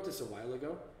 I wrote this a while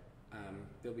ago.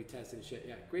 They'll be tested and shit.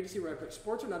 Yeah, great to see where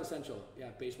sports are not essential. Yeah,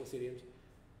 baseball stadiums.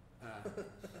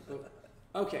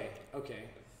 Okay.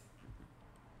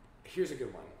 Here's a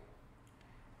good one.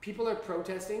 People are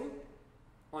protesting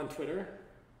on Twitter,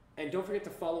 and don't forget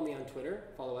to follow me on Twitter.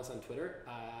 Follow us on Twitter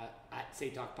at Say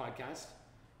Talk Podcast.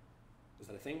 Is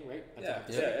that a thing, right?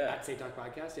 At Say Talk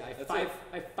Podcast. Yeah, I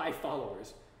have 5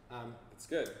 followers. It's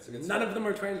good. It's a good None of them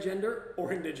are transgender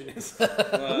or indigenous.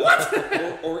 What?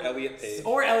 or Elliot Page.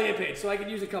 Or Elliot Page, so I could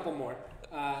use a couple more.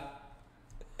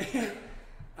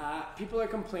 People are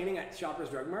complaining at Shoppers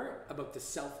Drug Mart about the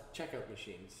self-checkout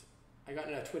machines. I got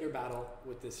in a Twitter battle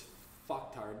with this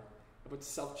fucktard about the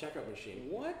self-checkout machine.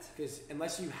 What? Because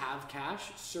unless you have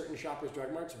cash, certain Shoppers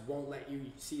Drug Marts won't let you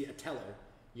see a teller.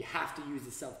 You have to use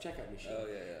the self-checkout machine. Oh,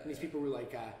 yeah. And these people were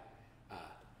like...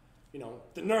 you know,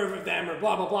 the nerve of them or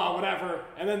blah, blah, blah, whatever.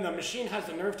 And then the machine has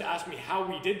the nerve to ask me how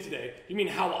we did today. You mean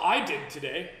how I did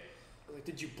today? Like, like,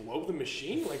 did you blow the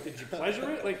machine? Like, did you pleasure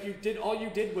it? Like, all you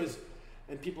did was,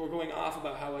 and people were going off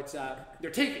about how it's,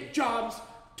 they're taking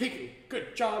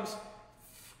good jobs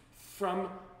from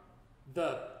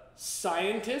the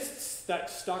scientists that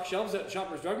stock shelves at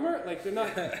Shoppers Drug Mart. Like, they're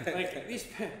not, like,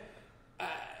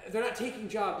 they're not taking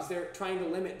jobs. They're trying to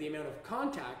limit the amount of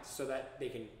contact so that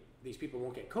these people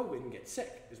won't get COVID and get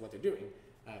sick, is what they're doing.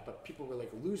 But people were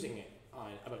like losing it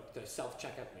about the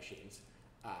self-checkout machines.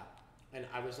 And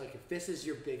I was like, if this is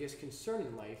your biggest concern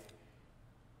in life,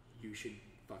 you should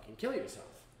fucking kill yourself.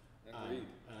 Agreed.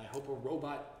 And I hope a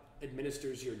robot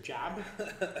administers your jab.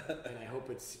 And I hope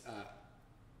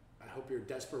I hope your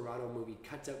Desperado movie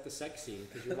cuts out the sex scene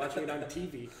because you're watching it on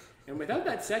TV. And without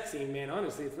that sex scene, man,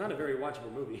 honestly, it's not a very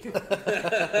watchable movie. If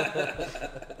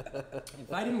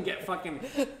I didn't get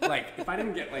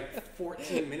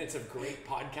 14 minutes of great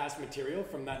podcast material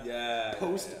from that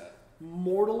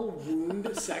post-mortal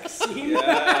wound sex scene.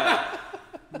 Yeah.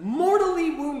 Mortally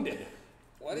wounded.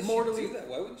 Why did she do that?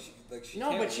 Why would she? Like, she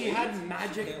no, but she had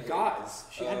magic gauze.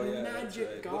 She had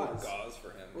magic gauze. Little gauze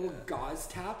for him. Little gauze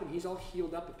tap, and he's all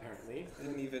healed up apparently.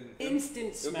 Didn't even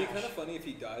instant smash. It would be kind of funny if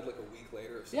he died like a week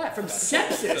later. Or something. Yeah, from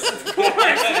sepsis, of course.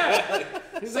 Yeah.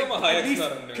 He's like,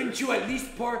 can you at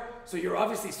least pour? So you're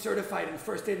obviously certified in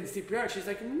first aid and CPR. She's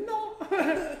like, no.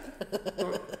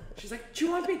 She's like, do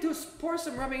you want me to pour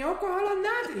some rubbing alcohol on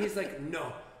that? And he's like,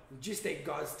 no. Just a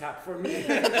gauze tap for me.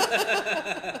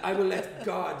 I will let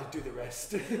God do the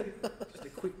rest. Just a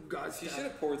quick gauze tap. She should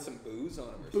have poured some booze on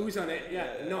him or booze on it,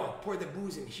 yeah. No, pour the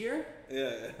booze in here.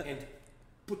 Yeah. And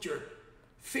put your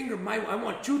finger I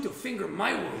want you to finger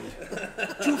my wound.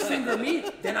 You finger me,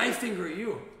 then I finger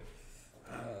you.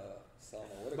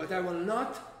 Salma, but I will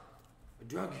not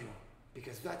drug you,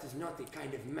 because that is not the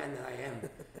kind of man that I am.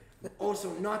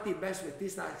 Also not the best with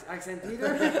this accent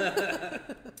either.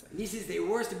 This is the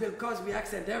worst Bill Cosby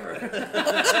accent ever.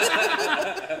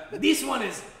 This one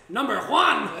is number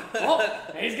one. Oh,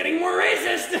 he's getting more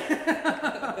racist.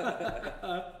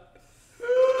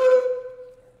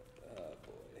 Oh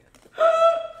boy.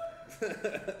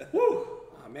 Woo.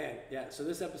 Oh man, yeah. So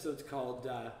this episode's called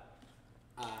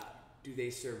 "Do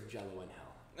They Serve Jello in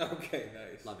Hell?" Okay,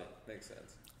 nice. Love it. Makes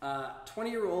sense.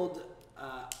 20-year-old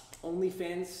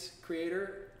OnlyFans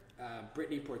creator,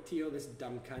 Brittany Portillo, this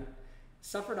dumb cunt,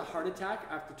 suffered a heart attack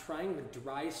after trying the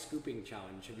dry scooping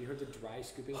challenge. Have you heard the dry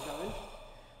scooping challenge?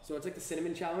 So it's like the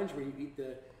cinnamon challenge where you eat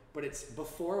but it's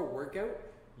before a workout,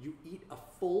 you eat a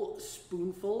full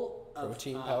spoonful of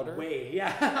protein powder? whey.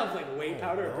 Yeah, of like whey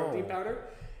powder or protein powder.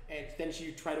 And then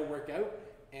she tried to work out,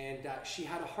 and she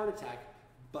had a heart attack,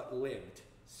 but lived.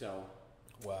 So,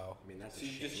 wow. I mean, that's so a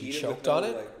you shame. just She eat choked it with on no,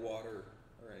 it? like water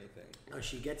or anything.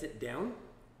 She gets it down,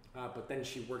 but then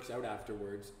she works out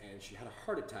afterwards, and she had a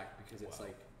heart attack because it's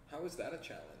like. How is that a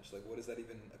challenge? Like, what does that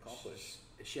even accomplish?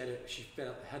 She had an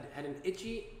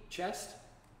itchy chest,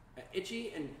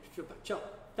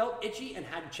 felt itchy and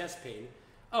had chest pain.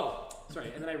 Oh,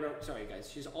 sorry. And then I wrote, sorry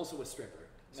guys, she's also a stripper.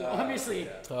 So obviously,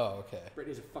 Oh, okay.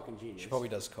 Brittany's a fucking genius. She probably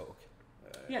does coke.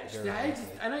 Yeah,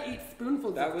 and I eat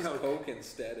spoonfuls that of was Coke. Coke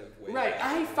instead of whey. Right,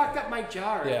 I fucked up my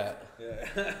jar. Yeah. Yeah.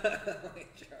 My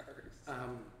jars.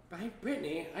 By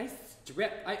Brittany, I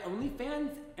strip. I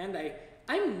OnlyFans, and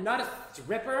I'm not a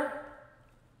stripper.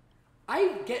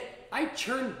 I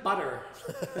churn butter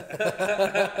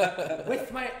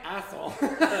with my asshole.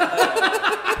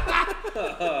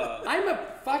 I'm a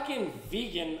fucking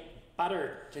vegan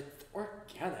butter. It's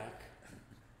organic.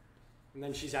 And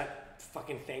then she's at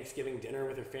fucking Thanksgiving dinner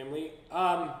with her family.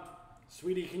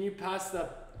 Sweetie, can you pass the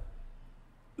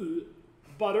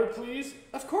butter, please?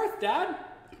 Of course, Dad.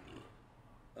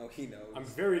 Oh, he knows. I'm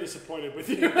very disappointed with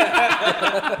you.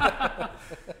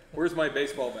 Where's my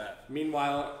baseball bat?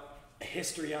 Meanwhile,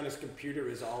 history on his computer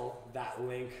is all that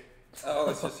link. Oh,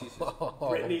 it's just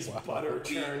Brittany's butter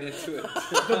churn. into it.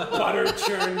 The butter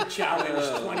churn challenge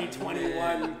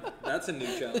 2021. That's a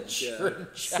new challenge. Churn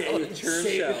Save churn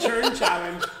the churn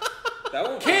challenge. That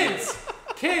won't Kids,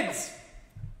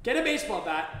 get a baseball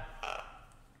bat.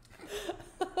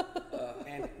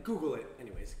 And Google it.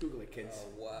 Anyways, Google it, kids.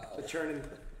 Oh, wow. The churn.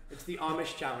 It's the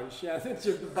Amish challenge. Yeah, it's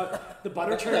the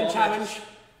butter churn challenge.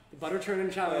 The butter churn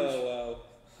challenge. Oh,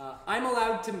 wow. I'm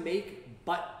allowed to make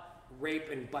butt rape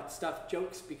and butt stuff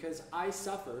jokes because I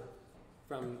suffer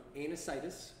from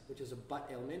anasitis, which is a butt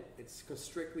ailment. It's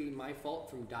strictly my fault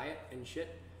from diet and shit,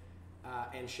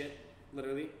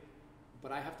 literally.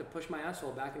 But I have to push my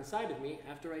asshole back inside of me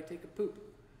after I take a poop.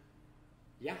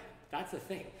 Yeah, that's a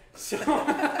thing. So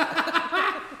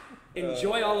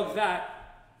enjoy all of that.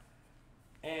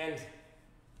 And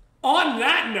on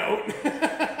that note,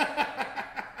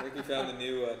 I think we found a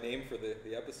new name for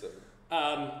the episode.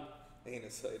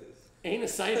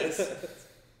 Anusitis.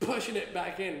 Pushing it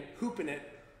back in, hooping it,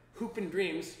 hoops and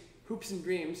dreams.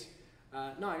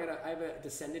 No, I have a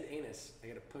descended anus. I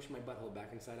gotta push my butthole back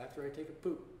inside after I take a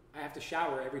poop. I have to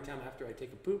shower every time after I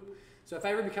take a poop. So if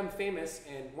I ever become famous,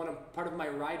 and part of my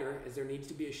rider is there needs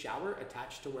to be a shower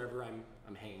attached to wherever I'm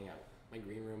hanging out, my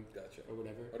green room, Gotcha. or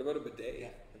whatever. What about a bidet? Yeah.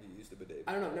 Have you used a bidet?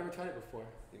 I don't know. I've never tried it before.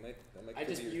 I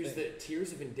just use the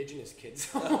tears of indigenous kids.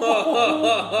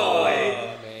 Oh,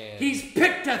 Boy, man. he's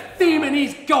picked a theme and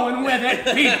he's going with it,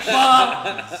 people.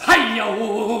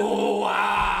 Hi-yo.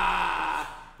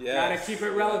 Yes. Gotta keep it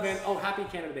relevant. Oh, happy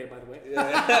Canada Day, by the way.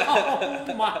 Yeah.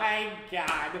 Oh my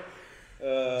God.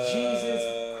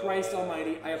 Jesus Christ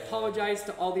Almighty. I apologize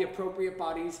to all the appropriate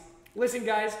bodies. Listen,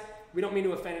 guys, we don't mean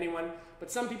to offend anyone,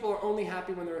 but some people are only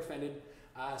happy when they're offended.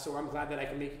 So I'm glad that I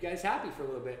can make you guys happy for a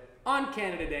little bit on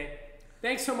Canada Day.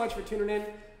 Thanks so much for tuning in.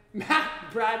 Matt,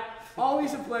 Brad,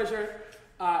 always a pleasure.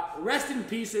 Rest in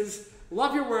pieces.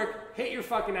 Love your work. Hate your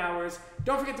fucking hours.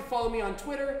 Don't forget to follow me on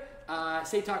Twitter,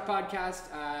 Say Talk Podcast.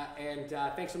 And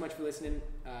thanks so much for listening.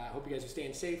 Hope you guys are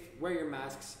staying safe. Wear your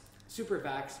masks. Super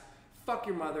vax. Fuck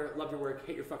your mother. Love your work.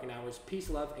 Hate your fucking hours. Peace,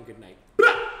 love, and good night.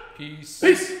 Peace.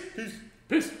 Peace. Peace.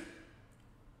 Peace.